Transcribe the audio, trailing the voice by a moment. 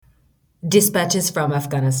Dispatches from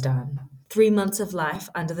Afghanistan. 3 months of life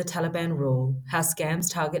under the Taliban rule, how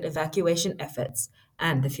scams target evacuation efforts,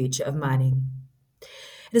 and the future of mining.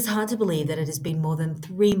 It is hard to believe that it has been more than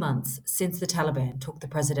 3 months since the Taliban took the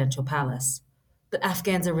presidential palace. But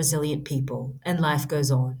Afghans are resilient people, and life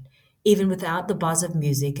goes on, even without the buzz of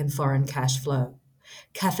music and foreign cash flow.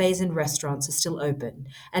 Cafes and restaurants are still open,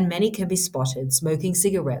 and many can be spotted smoking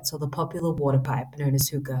cigarettes or the popular water pipe known as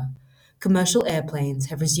hookah. Commercial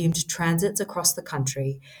airplanes have resumed transits across the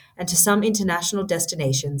country and to some international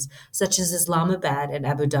destinations such as Islamabad and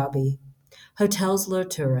Abu Dhabi. Hotels lure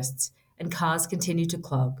tourists, and cars continue to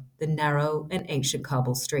clog the narrow and ancient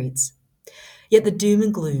Kabul streets. Yet the doom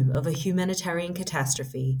and gloom of a humanitarian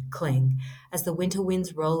catastrophe cling as the winter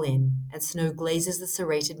winds roll in and snow glazes the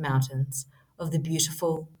serrated mountains of the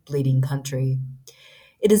beautiful, bleeding country.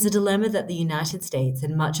 It is a dilemma that the United States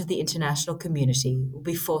and much of the international community will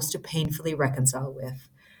be forced to painfully reconcile with.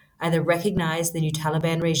 Either recognize the new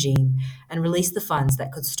Taliban regime and release the funds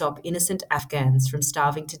that could stop innocent Afghans from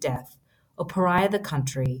starving to death, or pariah the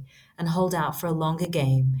country and hold out for a longer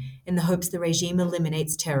game in the hopes the regime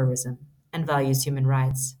eliminates terrorism and values human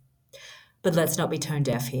rights. But let's not be tone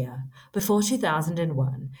deaf here. Before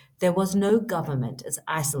 2001, there was no government as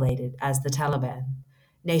isolated as the Taliban.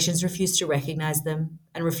 Nations refused to recognize them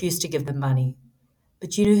and refused to give them money.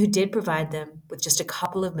 But you know who did provide them with just a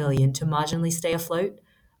couple of million to marginally stay afloat?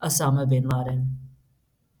 Osama bin Laden.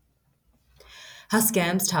 How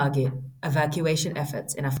scams target evacuation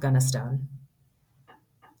efforts in Afghanistan.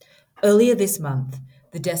 Earlier this month,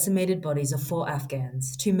 the decimated bodies of four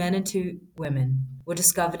Afghans, two men and two women, were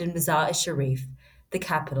discovered in Mazar-e-Sharif, the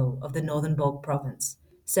capital of the northern Balkh province,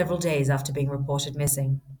 several days after being reported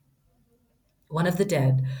missing. One of the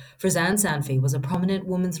dead, Frazan Sanfi, was a prominent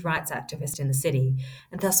women's rights activist in the city,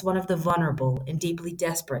 and thus one of the vulnerable and deeply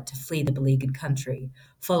desperate to flee the beleaguered country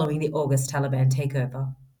following the August Taliban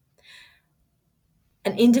takeover.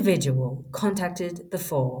 An individual contacted the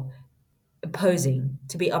four, posing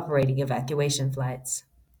to be operating evacuation flights.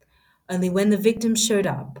 Only when the victims showed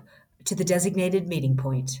up to the designated meeting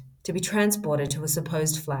point to be transported to a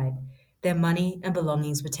supposed flight, their money and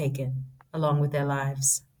belongings were taken, along with their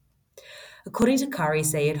lives. According to Kari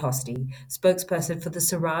Sayed Hosti, spokesperson for the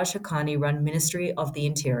Suraj Haqqani run Ministry of the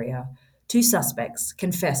Interior, two suspects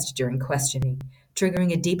confessed during questioning,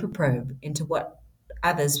 triggering a deeper probe into what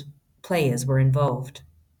others players were involved.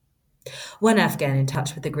 One Afghan in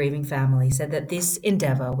touch with the grieving family said that this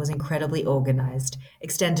endeavor was incredibly organized,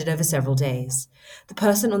 extended over several days. The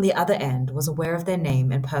person on the other end was aware of their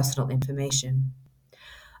name and personal information.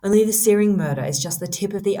 Only the searing murder is just the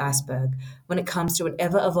tip of the iceberg when it comes to an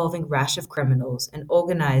ever evolving rash of criminals and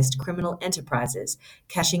organized criminal enterprises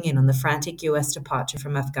cashing in on the frantic US departure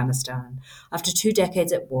from Afghanistan after 2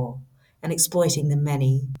 decades at war and exploiting the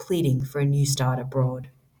many pleading for a new start abroad.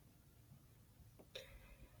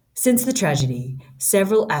 Since the tragedy,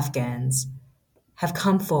 several Afghans have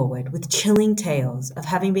come forward with chilling tales of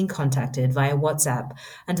having been contacted via WhatsApp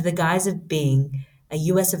under the guise of being a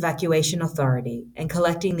US evacuation authority and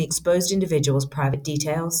collecting the exposed individual's private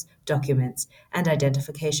details, documents, and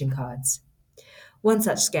identification cards. One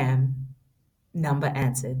such scam number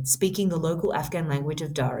answered, speaking the local Afghan language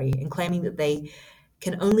of Dari and claiming that they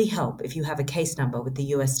can only help if you have a case number with the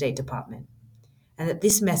US State Department, and that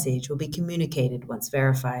this message will be communicated once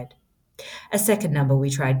verified. A second number we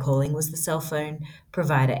tried calling was the cell phone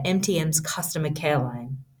provider MTM's customer care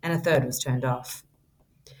line, and a third was turned off.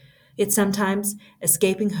 Yet sometimes,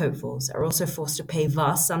 escaping hopefuls are also forced to pay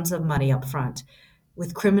vast sums of money up front,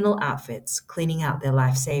 with criminal outfits cleaning out their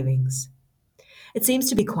life savings. It seems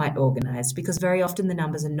to be quite organized because very often the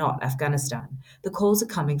numbers are not Afghanistan. The calls are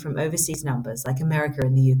coming from overseas numbers like America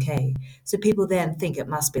and the UK, so people then think it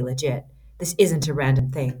must be legit. This isn't a random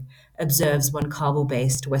thing, observes one Kabul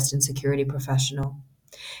based Western security professional.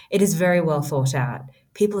 It is very well thought out.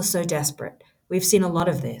 People are so desperate. We've seen a lot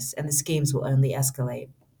of this, and the schemes will only escalate.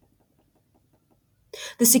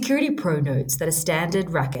 The security pro notes that a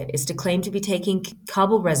standard racket is to claim to be taking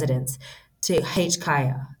Kabul residents to H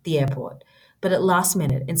Kaya, the airport, but at last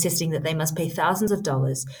minute insisting that they must pay thousands of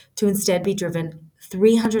dollars to instead be driven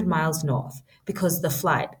 300 miles north because the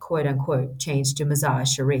flight, quote unquote, changed to Mazar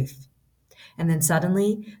Sharif. And then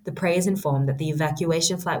suddenly, the prey is informed that the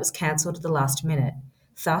evacuation flight was cancelled at the last minute.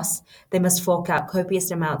 Thus, they must fork out copious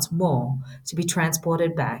amounts more to be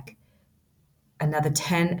transported back another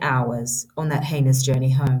 10 hours on that heinous journey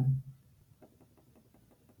home.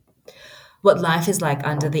 What life is like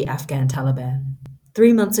under the Afghan Taliban.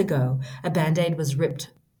 3 months ago, a band aid was ripped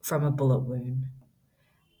from a bullet wound.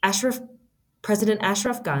 Ashraf President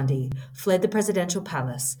Ashraf Ghani fled the presidential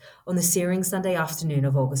palace on the searing Sunday afternoon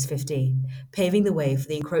of August 15, paving the way for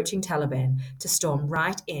the encroaching Taliban to storm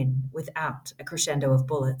right in without a crescendo of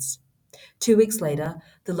bullets. 2 weeks later,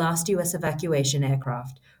 the last US evacuation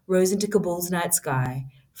aircraft rose into Kabul's night sky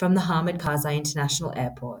from the Hamid Karzai International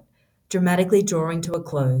Airport, dramatically drawing to a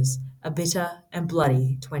close a bitter and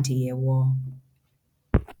bloody 20-year war.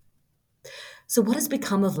 So, what has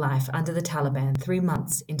become of life under the Taliban 3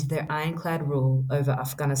 months into their ironclad rule over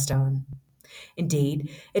Afghanistan? Indeed,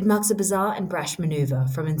 it marks a bizarre and brash maneuver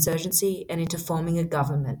from insurgency and into forming a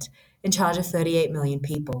government in charge of 38 million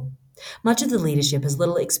people. Much of the leadership has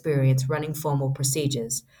little experience running formal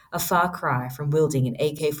procedures, a far cry from wielding an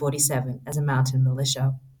AK 47 as a mountain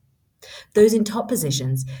militia. Those in top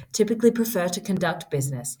positions typically prefer to conduct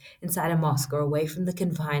business inside a mosque or away from the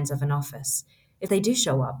confines of an office. If they do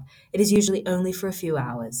show up, it is usually only for a few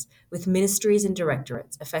hours, with ministries and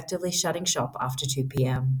directorates effectively shutting shop after 2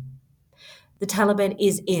 p.m. The Taliban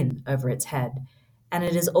is in over its head, and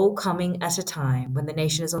it is all coming at a time when the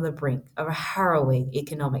nation is on the brink of a harrowing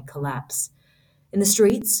economic collapse. In the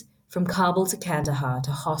streets, from Kabul to Kandahar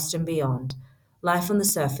to Host and beyond, life on the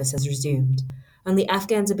surface has resumed. Only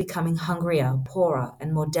Afghans are becoming hungrier, poorer,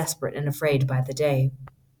 and more desperate and afraid by the day.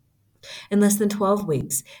 In less than 12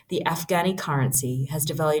 weeks, the Afghani currency has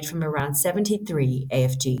devalued from around 73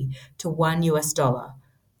 AFG to 1 US dollar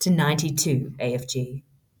to 92 AFG.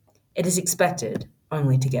 It is expected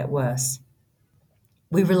only to get worse.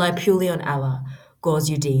 We rely purely on Allah,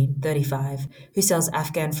 Gauzuddin, 35, who sells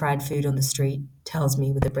Afghan fried food on the street, tells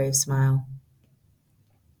me with a brave smile.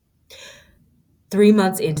 3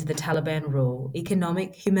 months into the Taliban rule,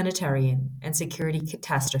 economic, humanitarian, and security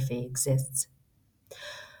catastrophe exists.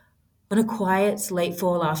 On a quiet, late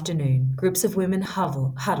fall afternoon, groups of women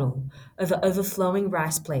huddle over overflowing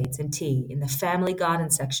rice plates and tea in the family garden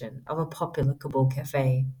section of a popular Kabul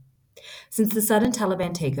cafe. Since the sudden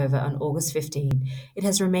Taliban takeover on August 15, it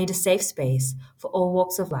has remained a safe space for all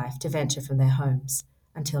walks of life to venture from their homes,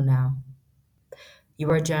 until now. You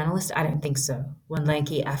are a journalist? I don't think so. One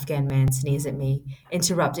lanky Afghan man sneers at me,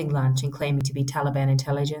 interrupting lunch and claiming to be Taliban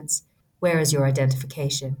intelligence. Where is your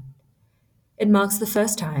identification? It marks the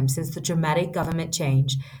first time since the dramatic government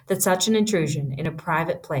change that such an intrusion in a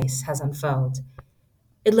private place has unfurled.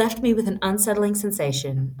 It left me with an unsettling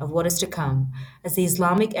sensation of what is to come as the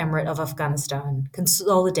Islamic Emirate of Afghanistan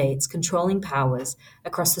consolidates controlling powers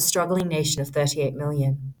across the struggling nation of 38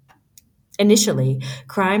 million. Initially,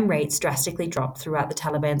 crime rates drastically dropped throughout the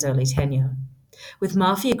Taliban's early tenure, with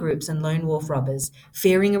mafia groups and lone wolf robbers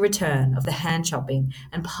fearing a return of the hand chopping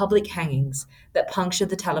and public hangings that punctured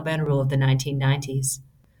the Taliban rule of the 1990s.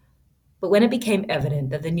 But when it became evident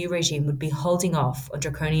that the new regime would be holding off on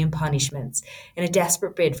draconian punishments in a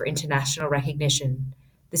desperate bid for international recognition,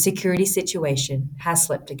 the security situation has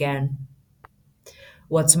slipped again.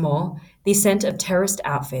 What's more, the ascent of terrorist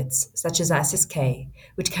outfits, such as ISIS K,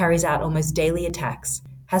 which carries out almost daily attacks,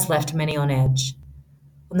 has left many on edge.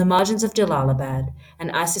 On the margins of Jalalabad,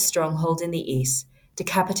 an ISIS stronghold in the east,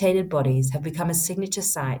 decapitated bodies have become a signature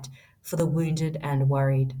sight for the wounded and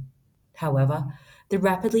worried. However, the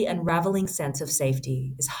rapidly unraveling sense of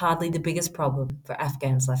safety is hardly the biggest problem for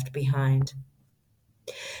Afghans left behind.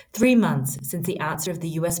 3 months since the answer of the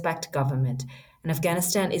US backed government, and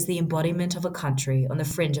Afghanistan is the embodiment of a country on the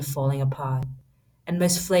fringe of falling apart. And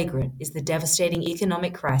most flagrant is the devastating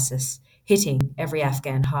economic crisis hitting every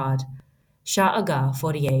Afghan hard. Shah Aga,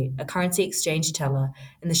 48, a currency exchange teller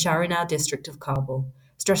in the Shahrinaw district of Kabul,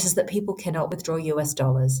 stresses that people cannot withdraw US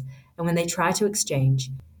dollars, and when they try to exchange,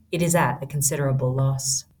 it is at a considerable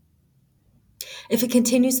loss. If it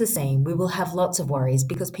continues the same, we will have lots of worries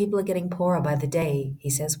because people are getting poorer by the day, he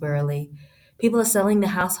says wearily. People are selling the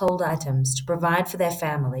household items to provide for their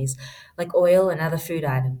families, like oil and other food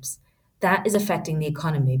items. That is affecting the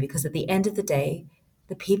economy because at the end of the day,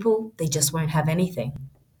 the people, they just won't have anything.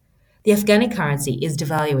 The Afghani currency is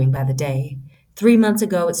devaluing by the day. 3 months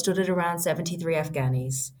ago, it stood at around 73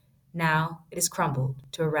 Afghanis. Now, it has crumbled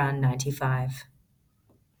to around 95.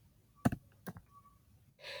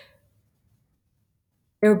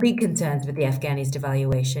 There are big concerns with the Afghanis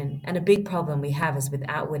devaluation, and a big problem we have is with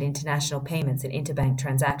outward international payments and interbank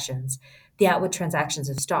transactions. The outward transactions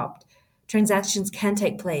have stopped. Transactions can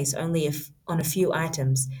take place only if on a few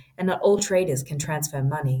items, and not all traders can transfer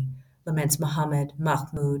money, laments Mohammed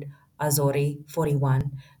Mahmoud Azori,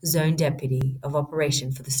 41, Zone Deputy of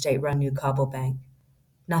Operation for the state-run New Kabul Bank.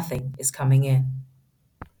 Nothing is coming in.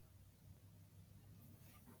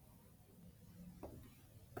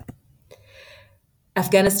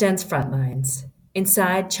 Afghanistan's front lines.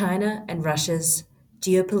 Inside China and Russia's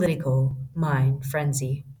geopolitical mind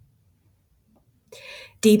frenzy.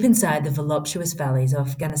 Deep inside the voluptuous valleys of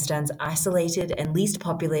Afghanistan's isolated and least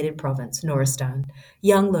populated province, Nuristan,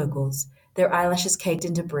 young locals, their eyelashes caked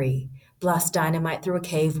in debris, blast dynamite through a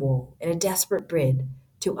cave wall in a desperate bid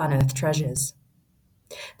to unearth treasures.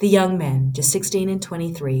 The young men, just 16 and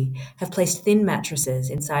 23, have placed thin mattresses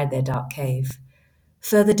inside their dark cave.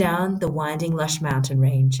 Further down the winding lush mountain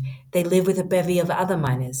range, they live with a bevy of other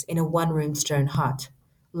miners in a one-room stone hut.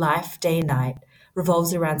 Life, day and night,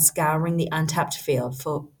 revolves around scouring the untapped field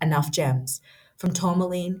for enough gems, from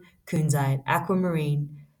tourmaline, kunzite,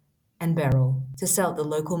 aquamarine, and beryl, to sell at the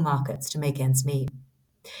local markets to make ends meet.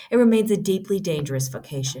 It remains a deeply dangerous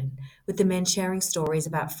vocation, with the men sharing stories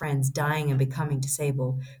about friends dying and becoming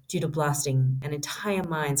disabled due to blasting and entire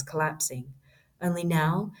mines collapsing. Only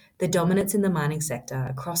now, the dominance in the mining sector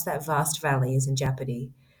across that vast valley is in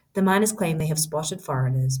jeopardy. The miners claim they have spotted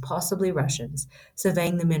foreigners, possibly Russians,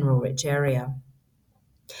 surveying the mineral rich area.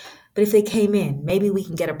 But if they came in, maybe we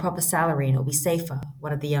can get a proper salary and it'll be safer,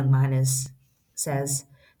 one of the young miners says,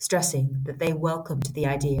 stressing that they welcomed the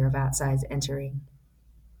idea of outsiders entering.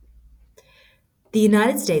 The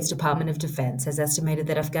United States Department of Defense has estimated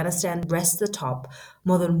that Afghanistan rests atop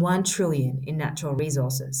more than 1 trillion in natural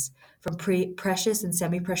resources, from precious and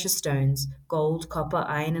semi-precious stones, gold, copper,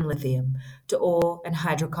 iron, and lithium, to ore and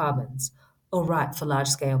hydrocarbons, all ripe for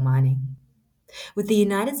large-scale mining. With the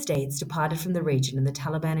United States departed from the region and the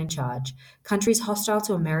Taliban in charge, countries hostile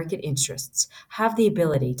to American interests have the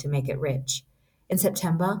ability to make it rich. In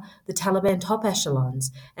September, the Taliban top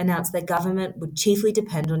echelons announced their government would chiefly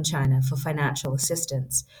depend on China for financial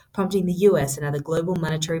assistance, prompting the US and other global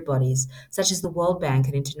monetary bodies, such as the World Bank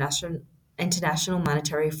and International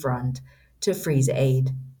Monetary Fund, to freeze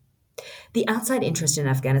aid. The outside interest in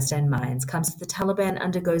Afghanistan mines comes as the Taliban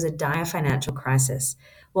undergoes a dire financial crisis,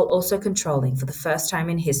 while also controlling, for the first time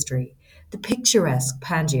in history, the picturesque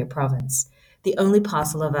Panjshir province, the only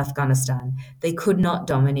parcel of Afghanistan they could not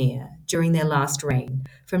domineer during their last reign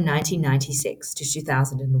from 1996 to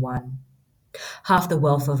 2001. Half the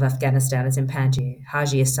wealth of Afghanistan is in Panjshir.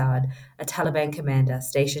 Haji Assad, a Taliban commander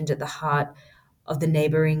stationed at the heart of the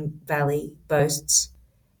neighboring valley, boasts,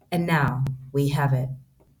 and now we have it.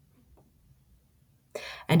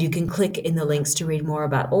 And you can click in the links to read more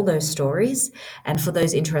about all those stories. And for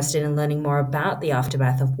those interested in learning more about the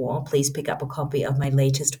aftermath of war, please pick up a copy of my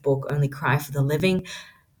latest book, Only Cry for the Living,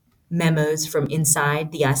 Memos from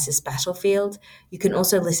Inside the ISIS Battlefield. You can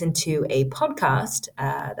also listen to a podcast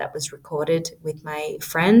that was recorded with my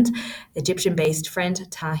friend, Egyptian-based friend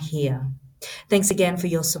Tahir. Thanks again for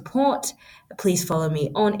your support. Please follow me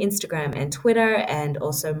on Instagram and Twitter, and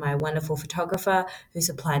also my wonderful photographer who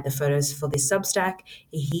supplied the photos for this Substack.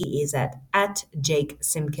 He is at Jake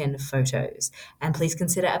Simkin Photos. And please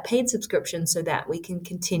consider a paid subscription so that we can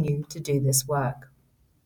continue to do this work.